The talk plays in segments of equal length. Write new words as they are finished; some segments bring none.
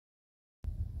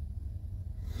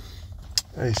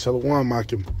Hey, Shalom,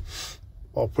 Makim.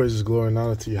 All praises, glory, and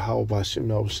honor to Yahweh B'Shem,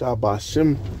 Yahushua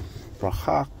B'Shem,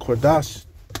 Bracha, Kodash.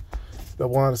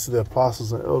 Double honor to the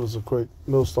apostles and elders of Great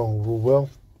Millstone rule well.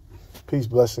 Peace,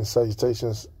 blessings,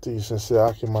 salutations to you sincere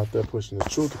Akim out there pushing the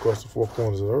truth across the four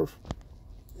corners of the earth.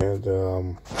 And,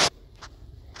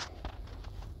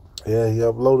 yeah, he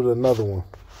uploaded another one.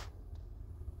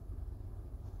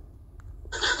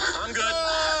 I'm good.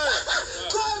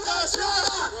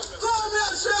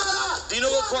 Do you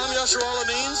know what Kwam Yasharallah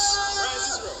means?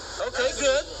 Okay,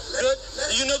 good. Good.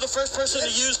 Do you know the first person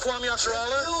to use Kwam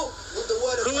Yasharallah?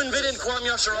 Who invented Kwam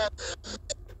Yasharallah?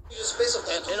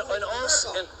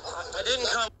 And I didn't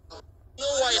come. You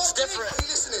know why it's different.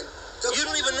 You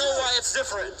don't even know why it's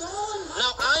different.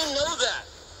 Now, I know that.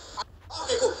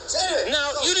 Okay, cool. Say it. Now,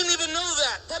 you didn't even know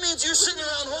that. That means you're sitting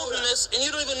around holding this, and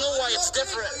you don't even know why it's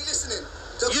different.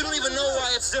 You don't even know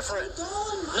why it's different.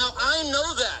 Now, I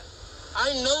know that.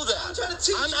 I know that.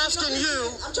 I'm asking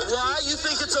you why you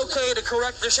think it's okay to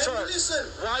correct this chart.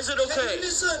 Why is it okay?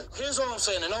 Here's what I'm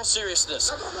saying in all seriousness.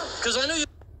 Because I know you.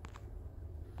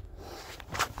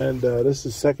 And this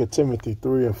is 2 Timothy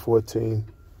 3 and 14.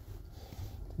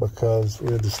 Because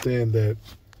we understand that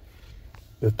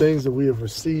the things that we have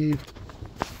received,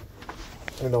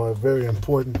 are very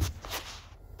important.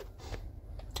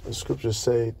 The scriptures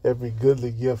say every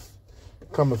goodly gift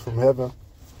cometh from heaven.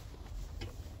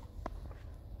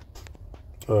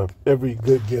 Every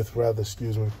good gift, rather,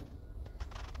 excuse me.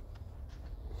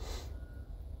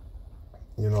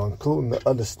 Including the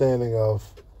understanding of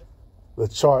the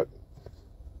chart,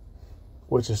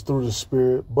 which is through the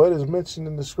Spirit, but is mentioned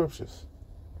in the scriptures.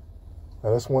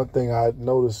 Now, that's one thing I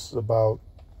noticed about,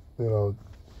 and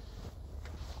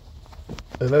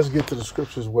let's get to the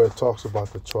scriptures where it talks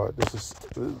about the chart. This is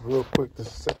real quick. This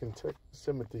is 2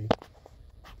 Timothy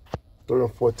 3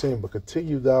 and 14. But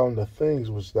continue thou in the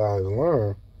things which thou hast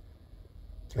learned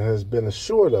and hast been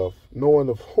assured of, knowing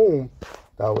of whom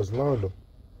thou hast learned them,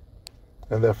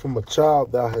 and that from a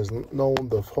child thou hast known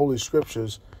the holy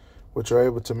scriptures, which are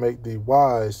able to make thee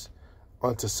wise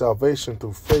unto salvation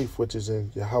through faith which is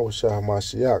in Yahushua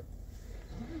HaMashiach.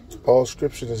 All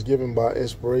scripture is given by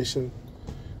inspiration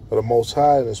of the Most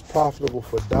High and is profitable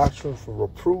for doctrine, for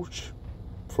reproof,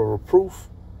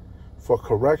 for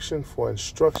correction, for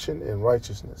instruction in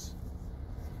righteousness.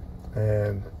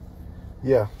 And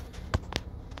yeah,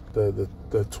 the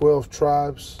 12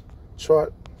 tribes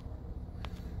chart,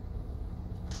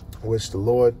 which the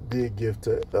Lord did give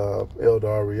to Elder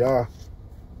Ariah,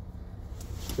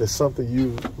 is something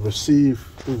you receive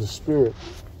through the Spirit.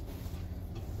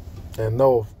 And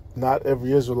no, not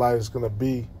every Israelite is going to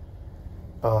be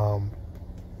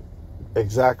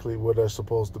exactly where they're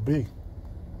supposed to be.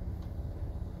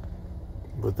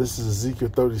 But this is Ezekiel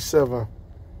 37.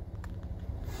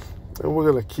 And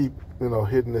we're going to keep,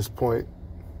 hitting this point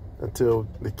until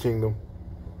the kingdom.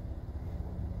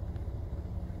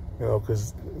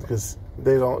 Because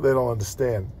they don't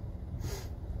understand.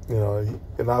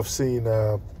 And I've seen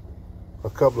a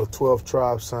couple of 12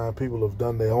 tribes sign. People have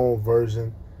done their own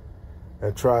version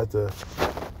and tried to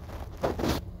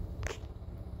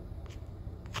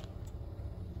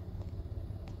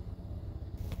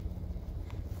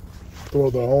throw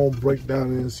their own breakdown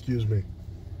in,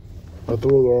 or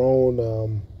throw their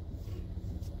own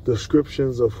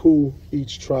descriptions of who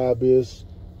each tribe is.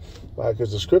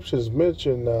 Because the scriptures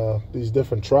mention these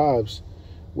different tribes,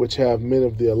 which have men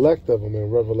of the elect of them in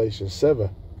Revelation 7.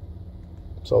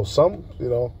 So somebody's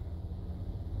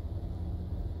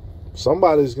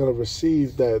going to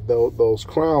receive those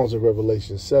crowns in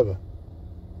Revelation 7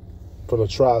 from the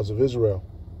tribes of Israel.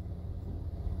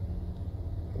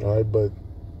 All right, but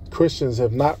Christians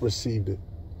have not received it.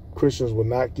 Christians were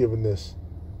not given this.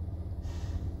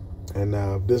 And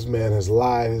this man has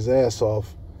lied his ass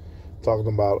off,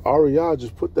 talking about Ariah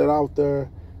just put that out there.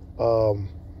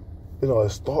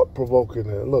 It's thought-provoking.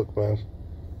 And look, man,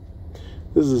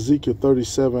 this is Ezekiel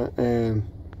 37 and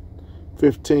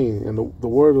 15. And the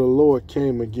word of the Lord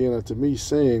came again unto me,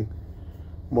 saying,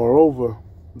 Moreover,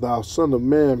 thou son of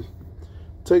man,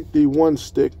 take thee one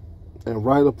stick and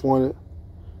write upon it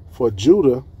for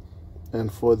Judah and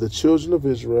for the children of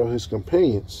Israel, his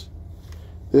companions.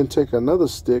 Then take another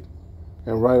stick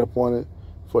and write upon it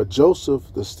for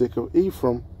Joseph, the stick of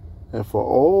Ephraim, and for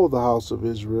all the house of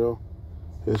Israel,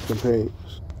 his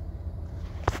companions.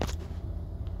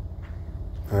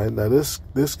 All right, now this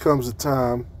comes a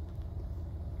time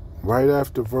right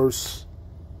after verse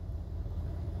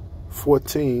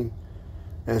 14,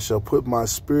 and shall put my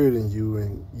spirit in you,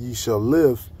 and ye shall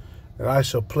live, and I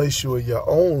shall place you in your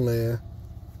own land.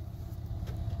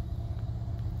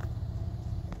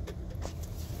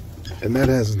 And that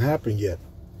hasn't happened yet.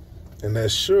 And that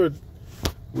should,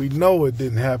 we know it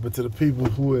didn't happen to the people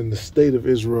who are in the state of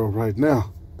Israel right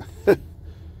now.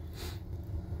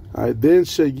 All right, then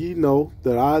shall ye know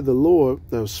that I, the Lord,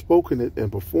 that have spoken it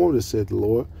and performed it, said the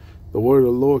Lord. The word of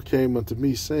the Lord came unto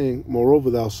me, saying, moreover,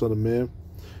 thou son of man.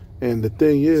 And the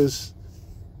thing is,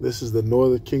 this is the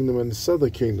northern kingdom and the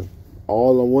southern kingdom,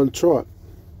 all on one chart.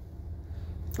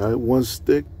 All right, one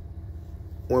stick,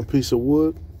 one piece of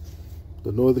wood.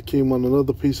 The northern kingdom on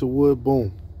another piece of wood,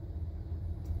 boom.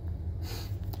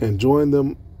 And join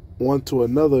them one to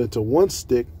another into one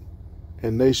stick,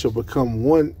 and they shall become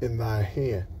one in thy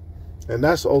hand. And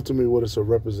that's ultimately what it's a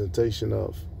representation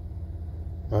of.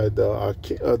 Right,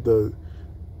 the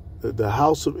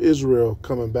house of Israel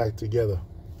coming back together.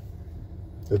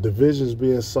 The divisions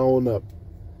being sewn up.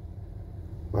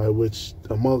 Right, which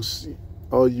amongst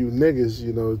all you niggas,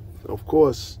 you know, of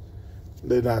course,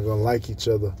 they're not going to like each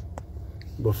other.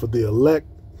 But for the elect,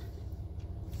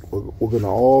 we're going to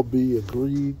all be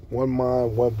agreed, one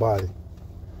mind, one body.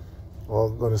 All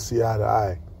going to see eye to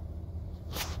eye.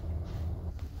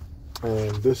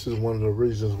 And this is one of the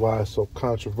reasons why it's so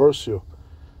controversial.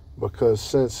 Because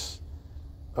since,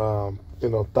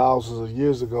 thousands of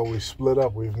years ago, we split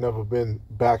up. We've never been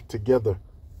back together.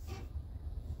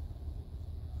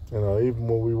 Even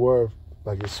when we were,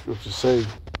 like the scriptures say,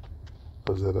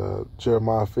 was it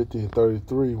Jeremiah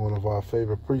 50:33, one of our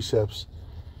favorite precepts,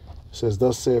 says,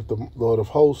 thus saith the Lord of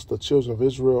hosts, the children of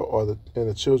Israel and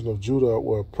the children of Judah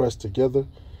were oppressed together,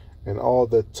 and all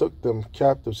that took them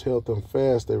captives held them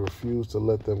fast. They refused to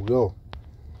let them go.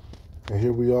 And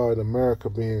here we are in America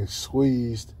being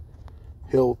squeezed,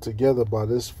 held together by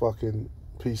this fucking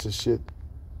piece of shit,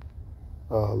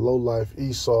 lowlife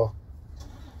Esau.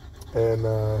 And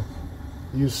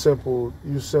you simple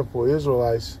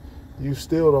Israelites, you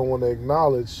still don't want to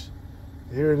acknowledge,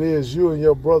 here it is, you and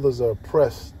your brothers are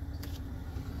oppressed.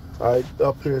 All right,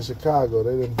 up here in Chicago,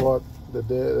 they done brought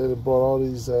all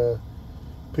these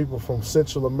people from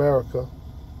Central America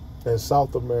and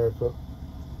South America,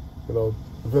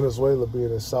 Venezuela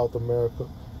being in South America,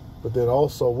 but then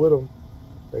also with them,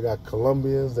 they got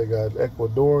Colombians, they got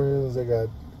Ecuadorians, they got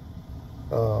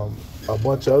a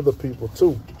bunch of other people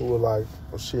too, who were like,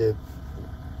 oh shit,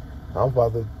 I'm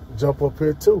about to jump up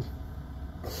here too.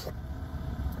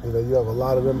 You have a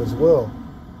lot of them as well.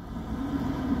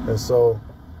 And so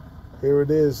here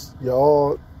it is, you're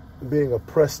all being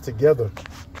oppressed together.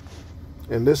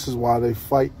 And this is why they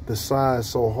fight the sign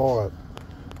so hard,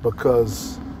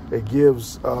 because it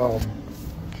gives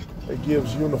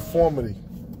uniformity.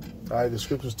 All right, the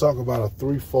scriptures talk about a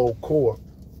threefold cord.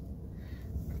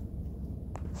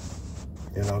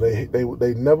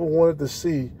 They never wanted to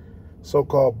see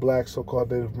so-called black,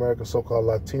 so-called Native American, so-called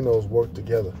Latinos work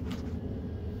together.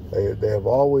 They have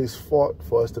always fought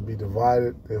for us to be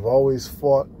divided. They've always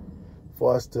fought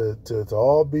for us to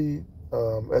all be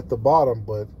at the bottom,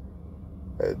 but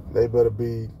they better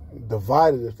be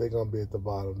divided if they're going to be at the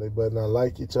bottom. They better not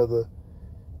like each other.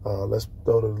 Let's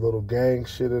throw the little gang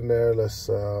shit in there. Let's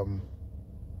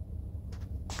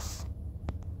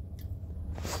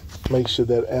make sure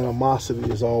that animosity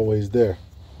is always there.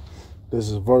 This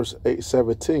is verse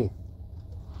 8:17.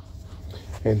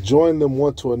 And join them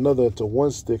one to another into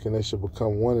one stick, and they shall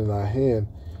become one in thy hand.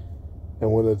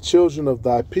 And when the children of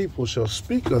thy people shall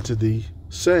speak unto thee,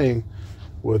 saying,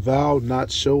 wilt thou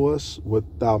not show us what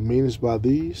thou meanest by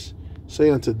these? Say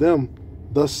unto them,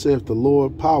 thus saith the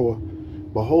Lord power,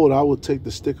 behold, I will take the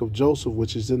stick of Joseph,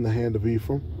 which is in the hand of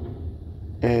Ephraim,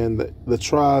 and the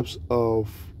tribes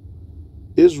of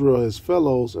Israel his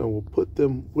fellows, and will put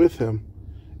them with him,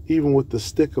 even with the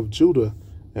stick of Judah,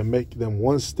 and make them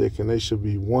one stick, and they shall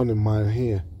be one in mine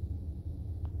hand.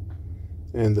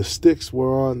 And the sticks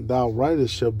whereon thou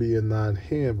writest shall be in thine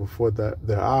hand before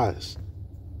their eyes.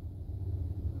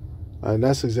 And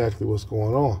that's exactly what's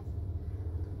going on.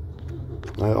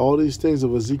 Right, all these things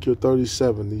of Ezekiel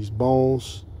 37, these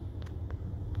bones,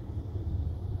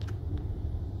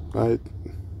 right,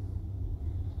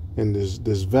 in this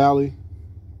valley,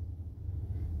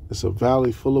 it's a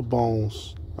valley full of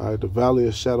bones. All right, the valley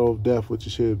of shadow of death, which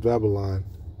is here at Babylon.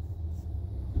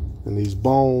 And these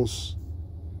bones,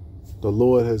 the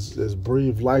Lord has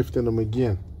breathed life in them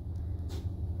again.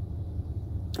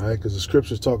 All right, because the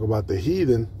scriptures talk about the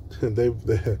heathen, and they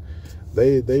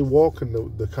walk in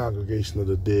the congregation of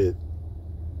the dead.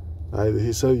 All right,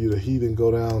 he tell you the heathen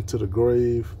go down to the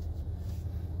grave.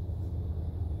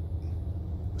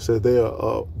 Said they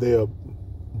are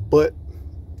but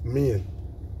men.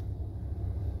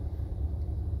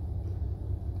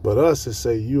 But us, it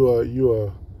say you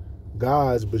are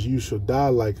gods, but you shall die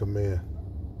like a man.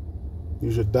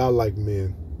 You should die like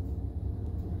men.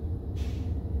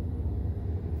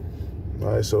 All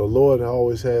right, so the Lord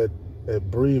always had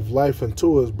breathed life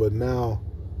into us, but now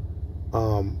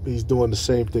he's doing the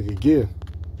same thing again.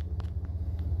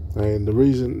 And the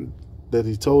reason that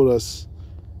he told us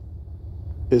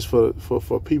is for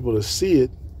people to see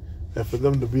it and for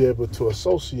them to be able to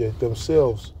associate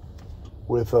themselves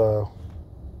with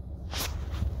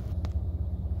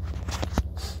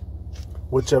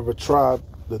whichever tribe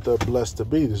that they're blessed to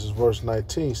be. This is verse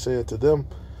 19. Said to them,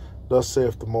 thus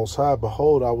saith the Most High,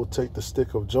 behold, I will take the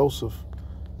stick of Joseph.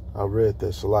 I read that,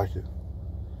 Salakia.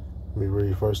 Let me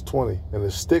read verse 20. And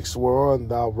the sticks whereon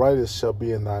thou writest shall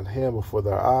be in thine hand before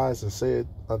their eyes, and said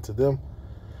unto them,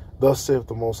 thus saith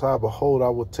the Most High, behold, I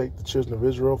will take the children of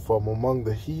Israel from among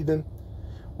the heathen,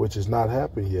 which is not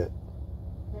happened yet.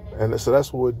 And so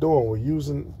that's what we're doing. We're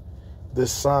using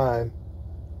this sign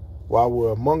while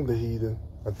we're among the heathen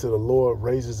until the Lord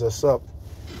raises us up.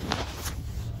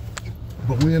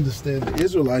 But we understand the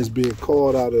Israelites being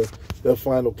called out of their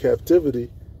final captivity,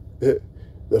 the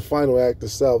final act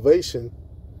of salvation.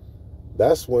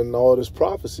 That's when all this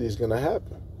prophecy is going to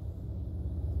happen.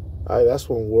 All right, that's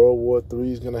when World War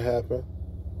III is going to happen.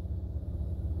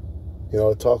 You know,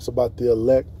 it talks about the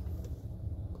elect.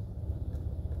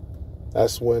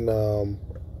 That's when,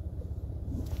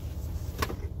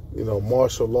 you know,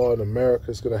 martial law in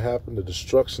America is going to happen, the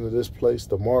destruction of this place,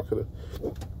 the market.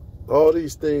 All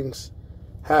these things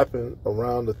happen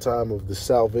around the time of the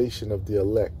salvation of the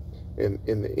elect in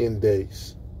the end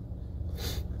days.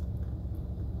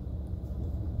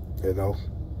 You know,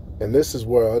 and this is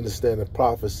where I understand the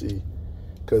prophecy,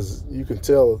 because you can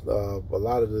tell a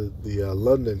lot of the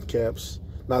London camps,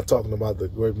 not talking about the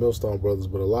Great Millstone Brothers,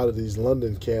 but a lot of these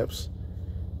London camps,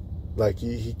 like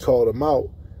he called them out,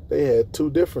 they had two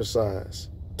different signs,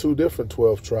 two different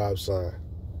 12 tribe signs.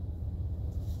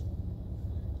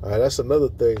 All right, that's another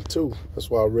thing too. That's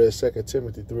why I read 2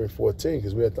 Timothy 3:14,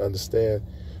 because we have to understand,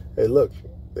 hey, look,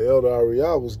 the elder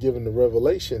Ariel was given the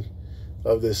revelation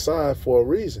of this sign for a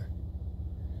reason.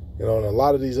 You know, and a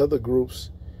lot of these other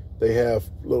groups, they have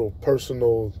little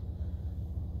personal,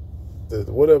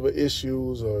 whatever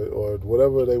issues or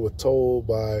whatever they were told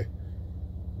by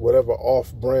whatever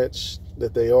off branch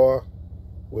that they are,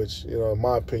 which, you know, in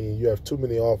my opinion, you have too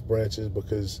many off branches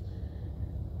because,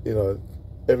 you know,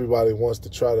 everybody wants to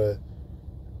try to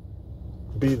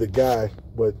be the guy,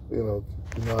 but, you know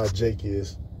how Jake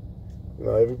is. You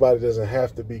know, everybody doesn't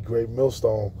have to be Great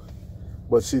Millstone.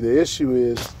 But see, the issue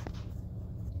is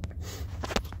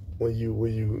when you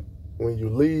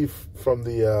leave from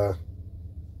the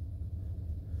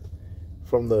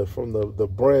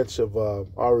branch of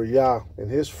Ariah and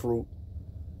his fruit,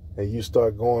 and you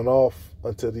start going off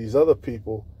unto these other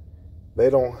people, they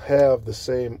don't have the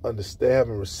same they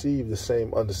haven't received the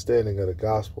same understanding of the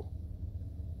gospel.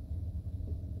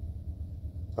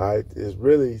 All right, it's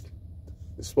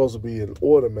supposed to be in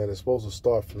order, man. It's supposed to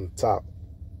start from the top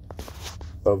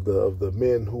of the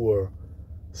men who are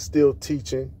still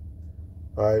teaching,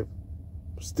 all right,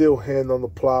 still hand on the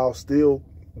plow, still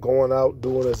going out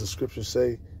doing as the scriptures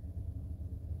say.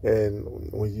 And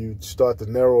when you start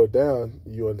to narrow it down,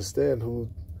 you understand who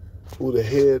the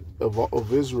head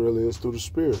of Israel is through the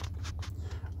Spirit.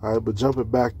 All right, but jumping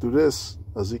back through this,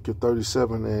 Ezekiel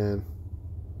 37, and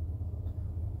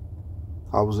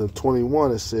I was in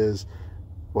 21, it says,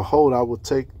 behold, I will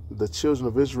take the children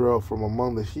of Israel from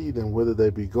among the heathen, whither they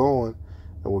be gone,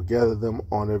 and will gather them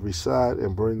on every side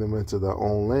and bring them into their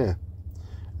own land.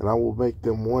 And I will make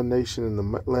them one nation in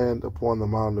the land upon the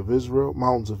mountains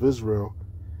of Israel,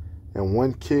 and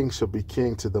one king shall be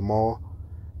king to them all.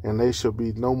 And they shall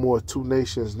be no more two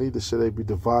nations, neither shall they be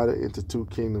divided into two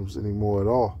kingdoms any more at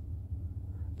all.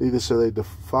 Neither shall they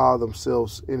defile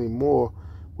themselves any more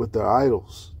with their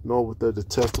idols, nor with their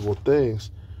detestable things,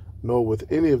 nor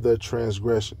with any of their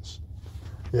transgressions.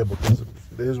 Yeah, because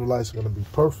the Israelites are going to be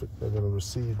perfect. They're going to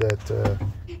receive that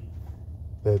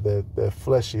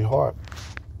fleshy heart,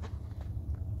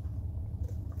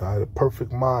 the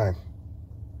perfect mind,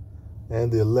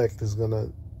 and the elect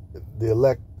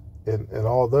and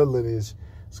all their lineage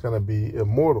is going to be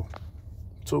immortal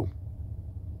too.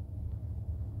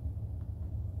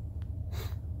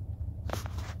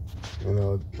 You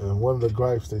know, and one of the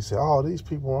gripes, they say, oh, these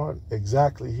people aren't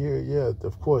exactly here. Yeah,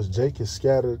 of course, Jake is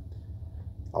scattered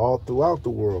all throughout the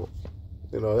world.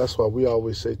 You know, that's why we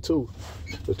always say too,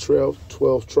 the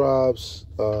 12 tribes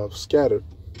scattered.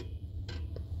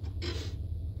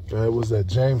 It was that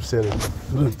James said it,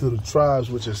 through the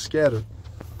tribes which are scattered.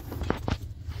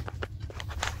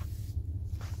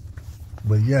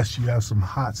 But yes, you have some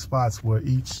hot spots where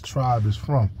each tribe is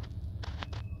from.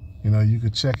 You know, you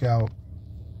could check out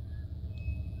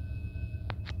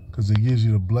because it gives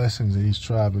you the blessings of each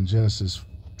tribe in Genesis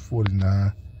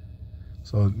 49.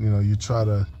 So, you know, you try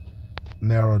to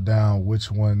narrow down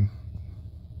which one,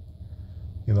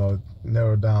 you know,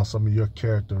 narrow down some of your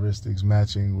characteristics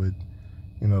matching with,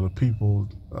 you know, the people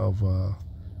of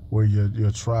where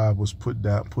your tribe was put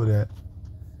at.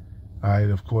 All right,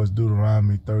 of course,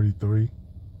 Deuteronomy 33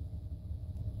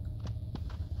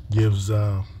 gives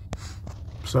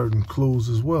certain clues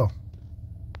as well.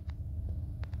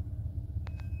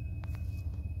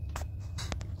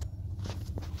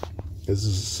 This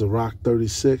is Sirach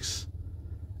 36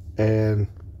 and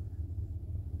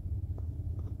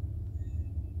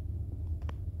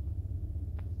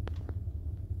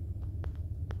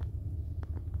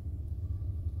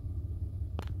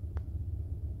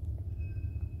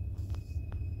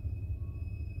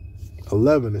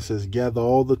 (11). It says, gather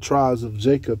all the tribes of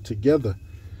Jacob together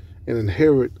and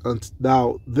inherit unto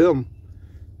thou them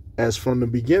as from the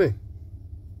beginning.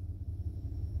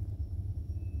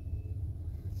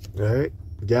 All right,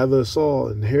 gather us all,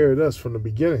 inherit us from the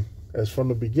beginning, as from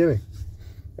the beginning.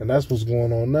 And that's what's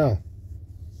going on now.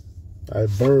 All right,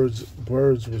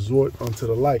 birds resort unto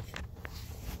the like.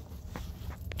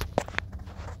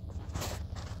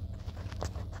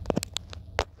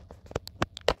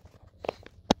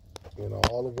 You know,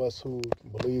 all of us who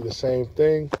believe the same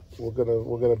thing, we're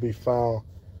gonna be found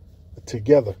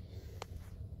together.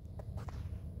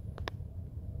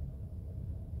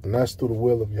 And that's through the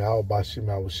will of Yahweh Bashim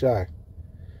Yahushai.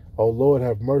 O Lord,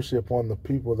 have mercy upon the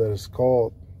people that is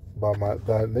called by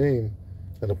thy name,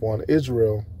 and upon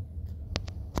Israel,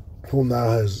 whom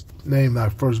thou hast named thy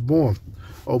firstborn.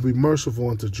 O be merciful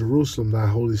unto Jerusalem, thy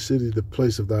holy city, the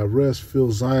place of thy rest.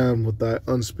 Fill Zion with thy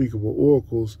unspeakable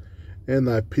oracles, and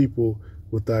thy people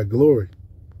with thy glory.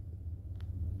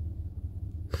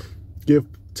 Give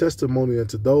testimony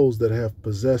unto those that have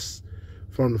possessed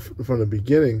from the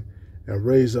beginning, and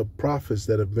raise up prophets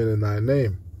that have been in thy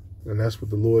name. And that's what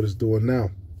the Lord is doing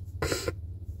now.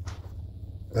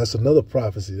 That's another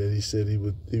prophecy that he said he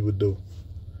would do.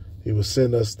 He would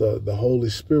send us the Holy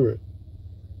Spirit.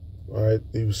 All right.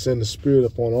 He would send the Spirit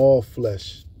upon all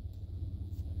flesh.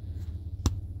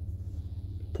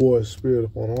 Pour his Spirit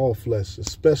upon all flesh,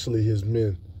 especially his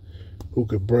men who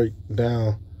could break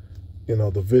down, you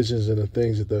know, the visions and the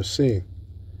things that they're seeing.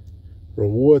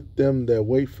 Reward them that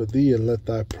wait for thee, and let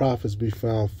thy prophets be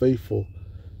found faithful.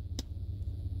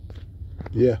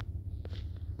 Yeah.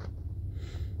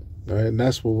 All right, and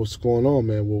that's what's going on,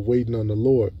 man. We're waiting on the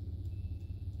Lord.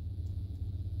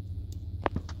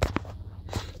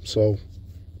 So,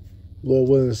 Lord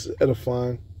willing, it's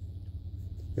edifying.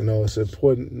 You know, it's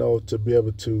important, you know, to be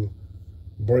able to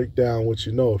break down what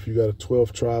you know. If you got a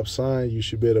 12-tribe sign, you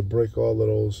should be able to break all of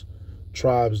those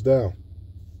tribes down,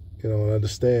 you know, and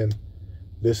understand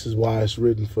this is why it's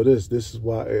written for this. This is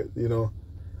why, you know,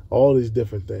 all these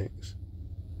different things.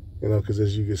 You know, because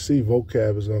as you can see,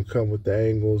 vocab is going to come with the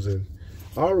angles and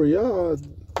Ariah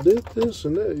did this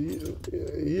and that.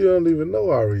 You don't even know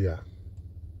Ariah.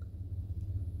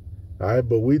 All right,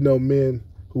 but we know men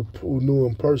who knew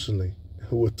him personally,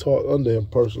 who were taught under him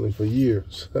personally for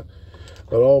years. But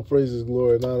all praises,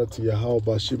 glory, and honor to Yahweh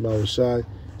Bashim Yahushai.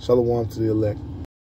 Shalom to the elect.